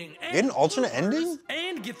ending and Get an alternate ending?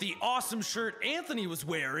 and get the awesome shirt Anthony was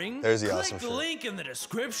wearing, There's the click awesome the shirt. link in the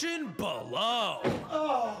description below.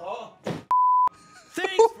 Oh.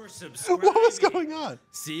 Thanks for subscribing. What was going on?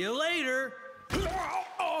 See you later.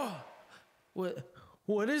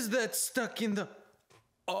 What is that stuck in the?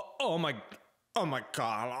 Oh my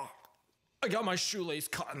God! I got my shoelace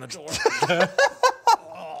caught in the door.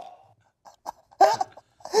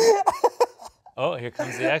 Oh, here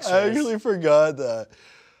comes the extras. I actually forgot that.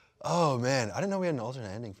 Oh man, I didn't know we had an alternate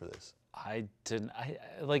ending for this. I didn't.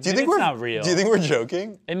 Like. Do you Maybe think it's we're not real? Do you think we're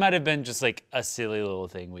joking? It might have been just like a silly little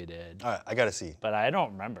thing we did. All right, I gotta see. But I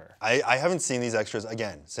don't remember. I haven't seen these extras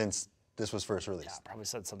again since this was first Yeah, released. probably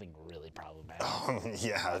said something really problematic.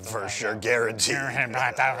 Yeah, for sure, guaranteed.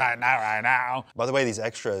 right now. By the way, these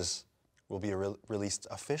extras will be released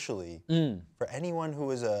officially for anyone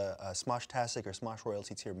who is a Smosh-tastic or Smosh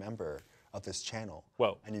Royalty tier member of this channel.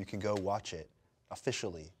 Whoa. And you can go watch it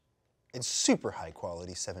officially in super high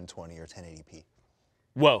quality 720 or 1080p.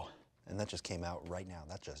 Whoa. And that just came out right now.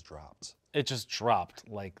 That just dropped. It just dropped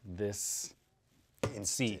like this In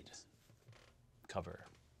seat cover.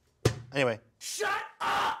 Anyway. Shut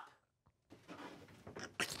up!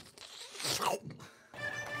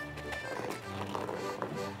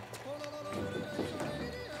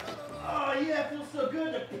 Oh yeah, it feels so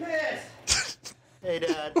good to piss. Hey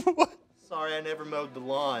Dad. What? Sorry I never mowed the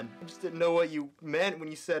lawn. I just didn't know what you meant when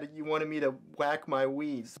you said you wanted me to whack my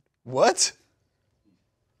weeds. What?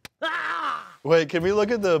 Wait, can we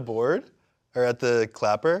look at the board? Or at the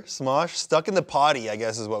clapper? Smosh? Stuck in the potty, I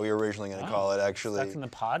guess is what we were originally going to call it, actually. Stuck in the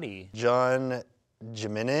potty. John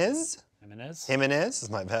Jimenez? Jimenez is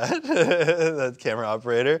my bad. That's camera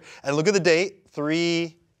operator. And look at the date,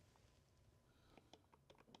 3/12.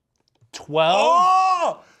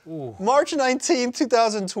 Oh! March 19th,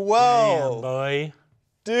 2012. Damn, boy.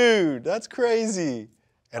 Dude, that's crazy.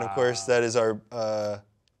 And of course, that is our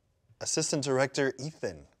assistant director,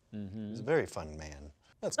 Ethan. He's a very fun man.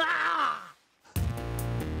 That's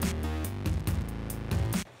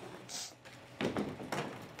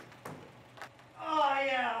Oh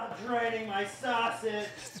yeah, draining my sausage.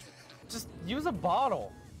 Just use a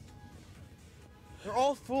bottle. They're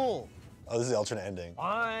all full. Oh, this is the alternate ending.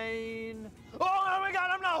 Fine. Oh my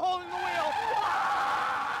God, I'm not holding the wheel.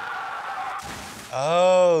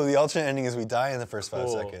 Oh, the alternate ending is we die in the first 5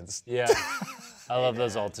 seconds. Yeah. I love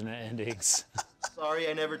those alternate endings. Sorry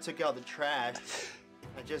I never took out the trash.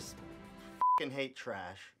 I just f***ing hate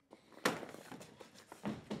trash.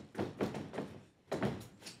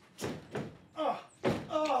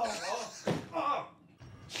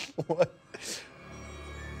 What?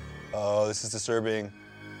 Oh, this is disturbing.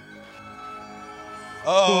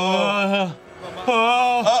 Uh-oh.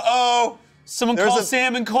 Uh-oh. Someone call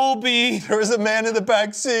Sam and Colby. There was a man in the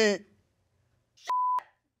back seat.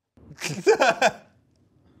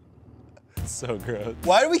 So gross.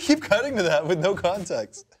 Why do we keep cutting to that with no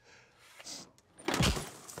context?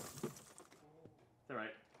 All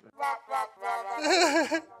right.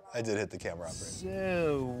 I did hit the camera operator.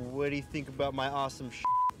 So, what do you think about my awesome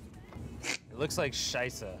It looks like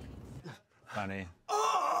Scheisse. Funny.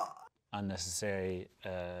 Unnecessary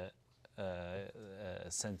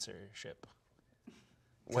censorship.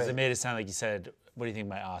 Because it made it sound like you said, what do you think of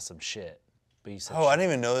my awesome shit? But you said I didn't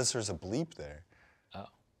even notice there's a bleep there. Oh.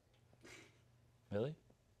 Really?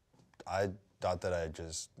 I thought that I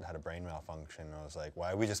just had a brain malfunction. I was like,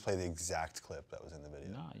 why did we just play the exact clip that was in the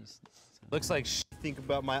video? No, looks like think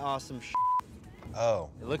about my awesome Oh.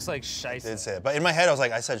 It looks like I Scheisse. did say it. But in my head, I was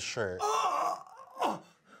like, I said shirt.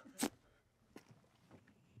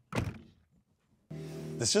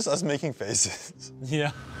 It's just us making faces.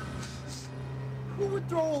 Yeah. Who would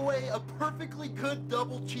throw away a perfectly good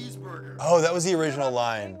double cheeseburger? Oh, that was the original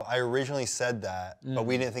line. I originally said that, but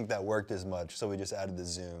we didn't think that worked as much, so we just added the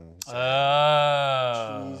zoom. So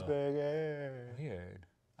cheeseburger. Weird.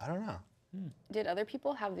 I don't know. Did other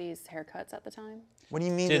people have these haircuts at the time? What do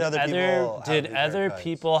you mean Did other people did have these other haircuts?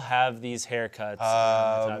 people have these haircuts?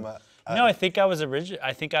 at the time? No, I think I was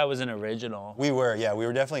I think I was an original. We were, yeah, we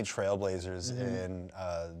were definitely trailblazers in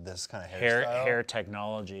this kind of hairstyle. Hair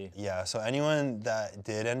technology. Yeah, so anyone that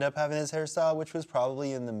did end up having this hairstyle, which was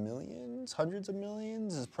probably in the millions, hundreds of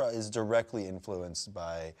millions, is directly influenced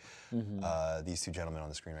by these two gentlemen on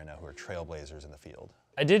the screen right now who are trailblazers in the field.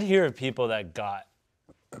 I did hear of people that got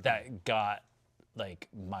like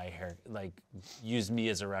my hair, like used me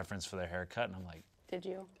as a reference for their haircut, and I'm like, Did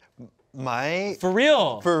you? For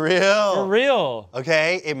real. For real. For real.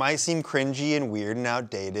 Okay, it might seem cringy and weird and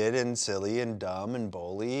outdated and silly and dumb and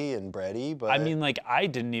bully and bready, but I mean, like,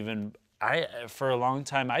 for a long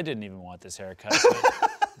time, I didn't even want this haircut.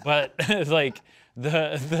 But like,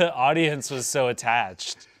 the audience was so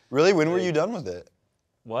attached. Really, when were you done with it?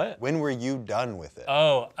 What? When were you done with it?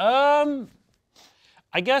 Oh,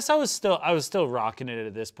 I guess I was still rocking it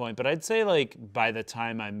at this point, but I'd say like by the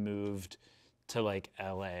time I moved to like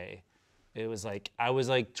LA, it was like I was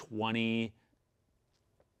like 27.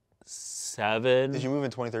 Did you move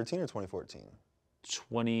in 2013 or 2014?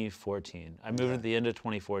 2014. I moved at the end of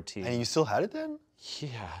 2014. And you still had it then?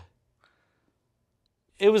 Yeah.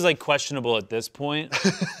 It was like questionable at this point,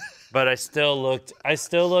 but I think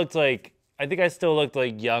I still looked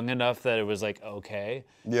like young enough that it was like okay.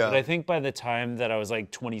 Yeah. But I think by the time that I was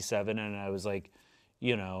like 27 and I was like,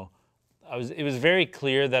 it was very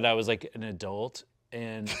clear that I was like an adult,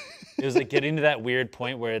 and it was like getting to that weird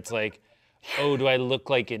point where it's like, oh, do I look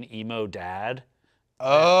like an emo dad?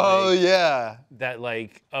 Oh, yeah. That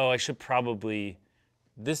like, oh, I should probably,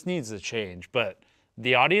 this needs to change. But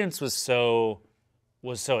the audience was so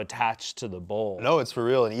attached to the bowl. No, it's for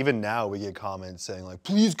real. And even now we get comments saying like,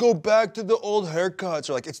 please go back to the old haircuts.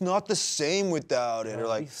 Or like, it's not the same without it. Or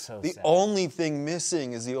like, the only thing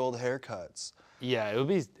missing is the old haircuts. Yeah, it would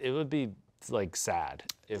be like sad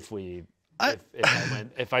if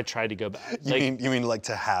I tried to go back. You mean like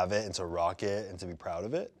to have it and to rock it and to be proud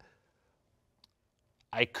of it?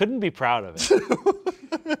 I couldn't be proud of it.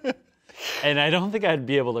 And I don't think I'd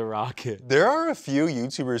be able to rock it. There are a few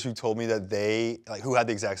YouTubers who told me that who had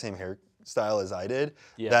the exact same hairstyle as I did,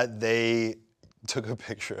 that they took a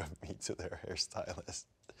picture of me to their hairstylist.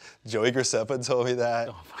 Joey Graceffa told me that.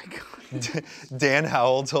 Oh my God. Dan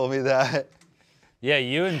Howell told me that. Yeah,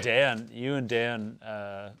 you and Dan,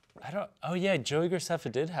 oh yeah, Joey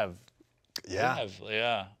Graceffa did have. Yeah.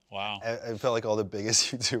 Wow. I felt like all the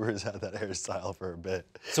biggest YouTubers had that hairstyle for a bit.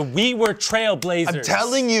 So we were trailblazers. I'm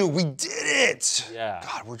telling you, we did it. Yeah.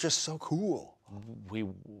 God, we're just so cool.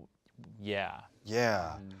 Yeah.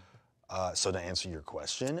 Yeah. So to answer your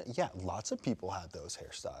question, yeah, lots of people had those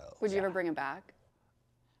hairstyles. Would you ever bring it back?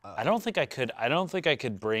 I don't think I could. I don't think I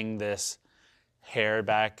could bring this hair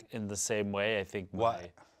back in the same way. I think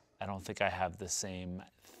I don't think I have the same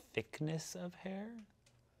thickness of hair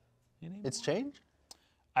anymore. It's changed?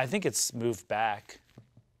 I think it's moved back.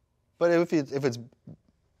 But if it's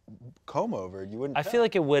comb over, you wouldn't. I feel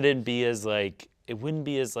like it wouldn't be as like. It wouldn't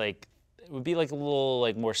be as like. It would be like a little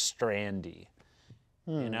like more strandy.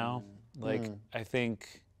 You know, like I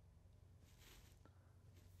think.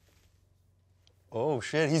 Oh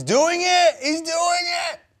shit! He's doing it! He's doing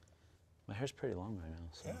it! My hair's pretty long right now.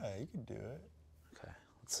 So. Yeah, you can do it. Okay.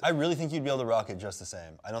 I really think you'd be able to rock it just the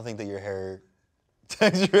same. I don't think that your hair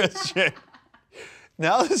texture has changed.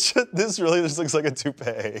 Now this really just looks like a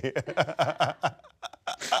toupee.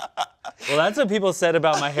 Well, that's what people said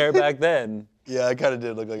about my hair back then. Yeah, it kind of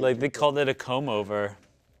did look like. They called it a comb over.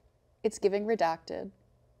 It's giving redacted.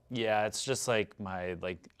 Yeah, it's just like my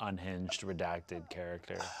unhinged redacted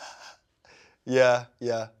character. Yeah,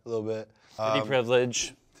 a little bit. Pretty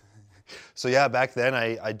privilege. So yeah, back then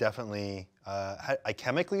I definitely I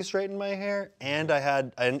chemically straightened my hair, and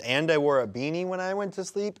I wore a beanie when I went to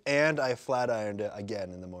sleep, and I flat ironed it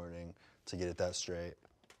again in the morning to get it that straight.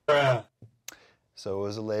 So it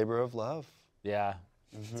was a labor of love. Yeah.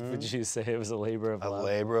 Would you say it was a labor of love? A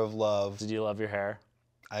labor of love. Did you love your hair?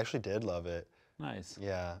 I actually did love it. Nice.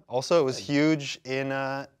 Yeah. Also, it was huge in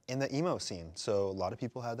the emo scene. So a lot of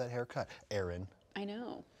people had that haircut. Erin. I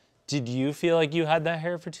know. Did you feel like you had that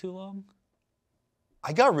hair for too long?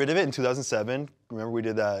 I got rid of it in 2007. Remember we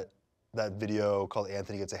did that video called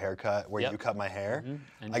Anthony Gets a Haircut where you cut my hair?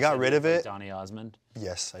 And I got rid of it. Donny Osmond?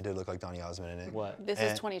 Yes, I did look like Donny Osmond in it. What? This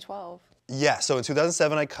is 2012. Yeah, so in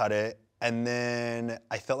 2007 I cut it, and then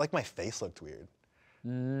I felt like my face looked weird.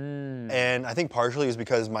 And I think partially it was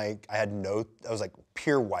because I was like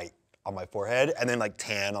pure white on my forehead and then like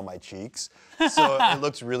tan on my cheeks. So it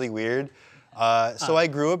looked really weird. So I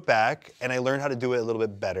grew it back and I learned how to do it a little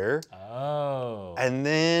bit better. Oh. And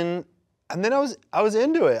then I was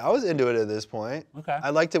into it. I was into it at this point. Okay.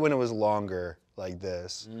 I liked it when it was longer like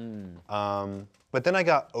this. But then I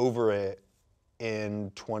got over it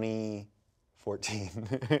in 2014,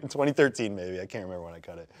 2013 maybe. I can't remember when I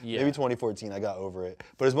cut it. Yeah. Maybe 2014 I got over it.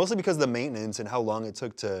 But it's mostly because of the maintenance and how long it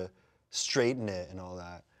took to straighten it and all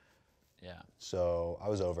that. Yeah. So I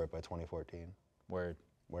was over it by 2014. Word.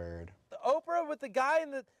 The Oprah with the guy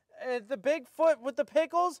in the Bigfoot with the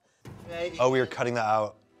pickles. Oh, we were cutting that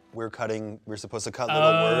out. We were supposed to cut little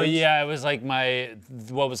words. Oh yeah, it was like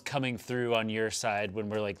what was coming through on your side when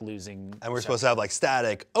we're like losing. And we're supposed to have like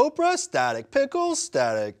static Oprah, static pickles,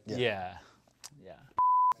 static. Yeah.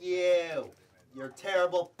 You. You're a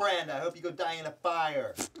terrible friend. I hope you go die in a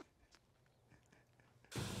fire.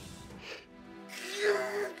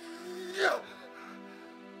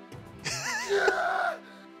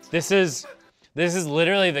 This is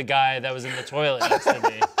literally the guy that was in the toilet next to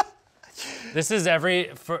me. This is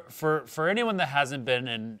for anyone that hasn't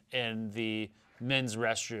been in the men's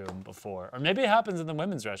restroom before, or maybe it happens in the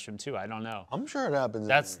women's restroom too. I don't know. I'm sure it happens.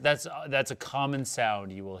 That's a common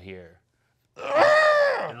sound you will hear.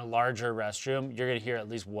 In a larger restroom, you're gonna hear at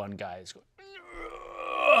least one guy is going.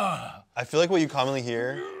 I feel like what you commonly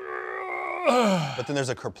hear, but then there's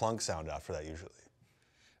a kerplunk sound after that usually.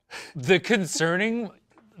 The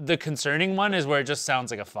concerning one is where it just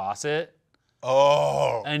sounds like a faucet.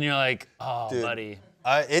 Oh. And you're like, oh, dude, buddy.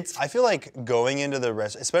 I feel like going into the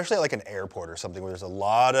especially at like an airport or something where there's a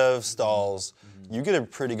lot of stalls, you get a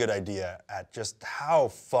pretty good idea at just how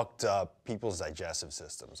fucked up people's digestive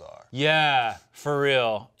systems are. Yeah, for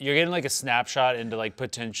real. You're getting like a snapshot into like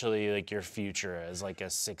potentially like your future as like a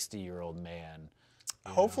 60-year-old man.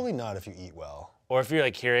 Hopefully not if you eat well. Or if you're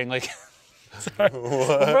like hearing like, sorry, we'll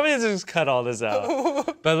probably just cut all this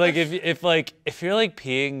out. But like if you're like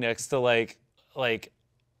peeing next to like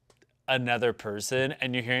another person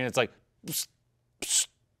and you're hearing it's like. Is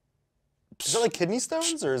that like kidney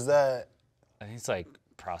stones or is that? I think it's like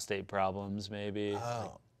prostate problems maybe.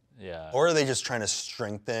 Oh. Yeah. Or are they just trying to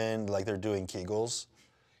strengthen, like they're doing Kegels?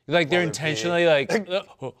 Like they're intentionally like.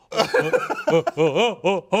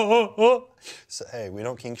 So, hey, we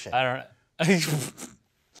don't kink shame. I don't.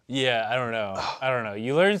 Yeah, I don't know. I don't know.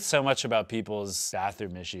 You learn so much about people's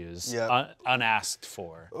bathroom issues unasked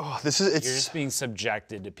for. Oh, You're just being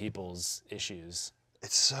subjected to people's issues.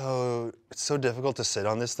 It's so difficult to sit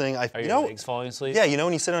on this thing. Are your legs falling asleep? Yeah, you know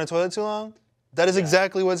when you sit on a toilet too long, That is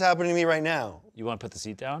exactly what's happening to me right now. You want to put the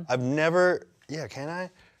seat down? I've never, yeah, can I?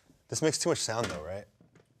 This makes too much sound though, right?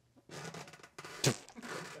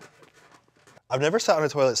 I've never sat on a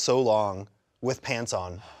toilet so long with pants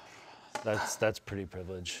on. That's pretty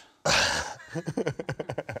privilege.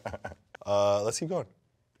 Let's keep going.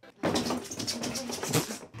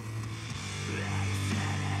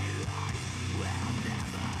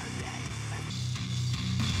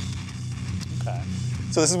 Okay.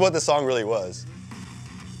 So this is what the song really was.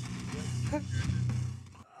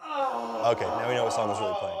 Okay, now we know what song was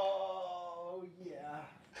really playing. Oh, yeah.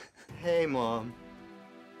 Hey, Mom.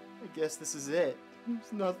 I guess this is it.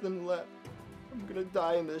 There's nothing left. I'm gonna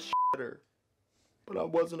die in this shitter. But I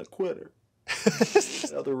wasn't a quitter.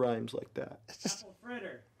 Other rhymes like that. Apple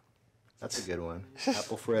fritter. That's a good one.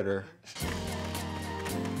 Apple fritter.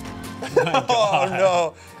 Oh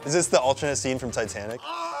no! Is this the alternate scene from Titanic?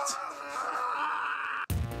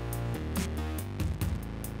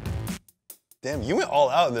 Damn, you went all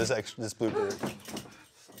out in this blooper.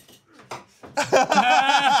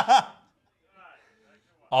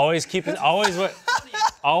 Always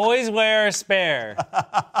wear a spare.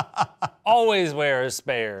 Always wear a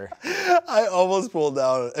spare. I almost pulled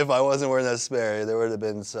down. If I wasn't wearing that spare, there would have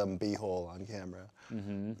been some b-hole on camera.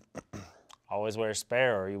 Mm-hmm. Always wear a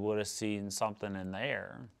spare or you would have seen something in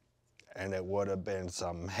there. And it would have been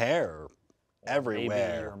some hair everywhere.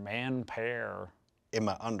 Maybe your man pair. In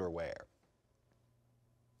my underwear.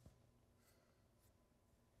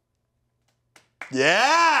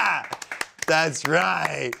 Yeah! That's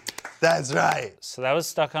right. That's right. So that was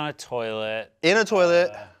stuck on a toilet. In a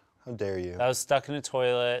toilet. How dare you? That was stuck in a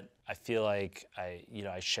toilet. I feel like I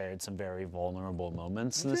shared some very vulnerable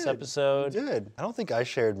moments in this episode. You did. I don't think I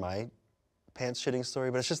shared my pants shitting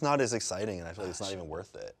story, but it's just not as exciting, and I feel like it's not even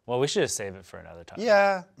worth it. Well, we should have saved it for another time.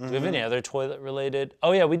 Yeah. Do we have any other toilet related?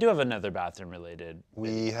 Oh yeah, we do have another bathroom related.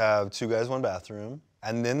 We have 2 guys, 1 bathroom.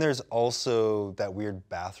 And then there's also that weird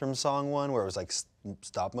bathroom song one where it was like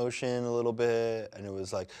stop motion a little bit, and it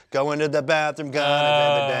was like, go into the bathroom,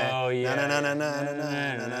 Oh, yeah.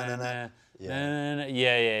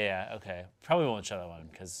 Yeah. Okay. Probably won't show that one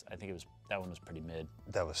because I think that one was pretty mid.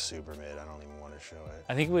 That was super mid. I don't even want to show it.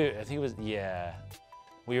 I think it was, yeah.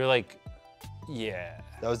 We were like, yeah.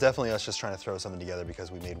 That was definitely us just trying to throw something together because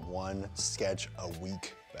we made 1 sketch a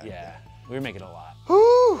week back then. We were making a lot.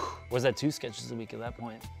 Whew. Was that 2 sketches a week at that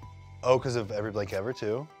point? Oh, because of Every Blake Ever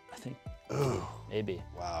too? I think. Ooh. Maybe.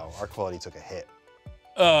 Wow, our quality took a hit.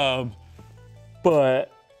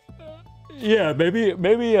 But yeah, maybe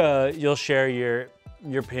you'll share your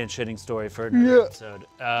pants shitting story for another episode.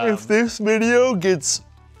 If this video gets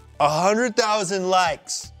 100,000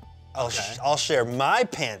 likes, I'll share my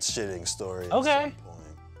pants shitting story. At some point.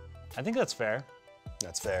 I think that's fair.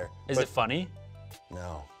 That's fair. Is it funny?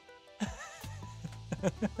 No.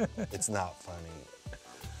 It's not funny.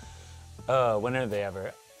 When are they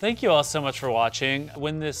ever? Thank you all so much for watching.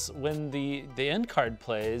 When the end card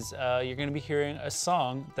plays, you're gonna be hearing a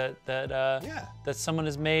song that someone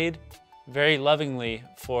has made very lovingly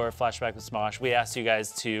for Flashback with Smosh. We asked you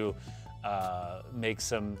guys to make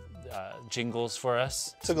some jingles for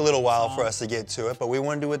us. It took a little while for us to get to it, but we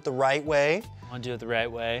want to do it the right way.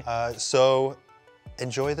 So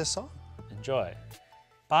enjoy this song. Enjoy.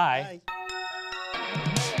 Bye.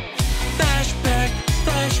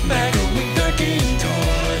 Flashback, going back in time.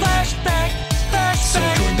 Flashback, so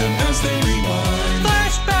join them as they rewind.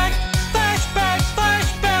 Flashback,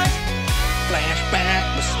 Flashback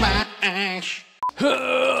with Smosh.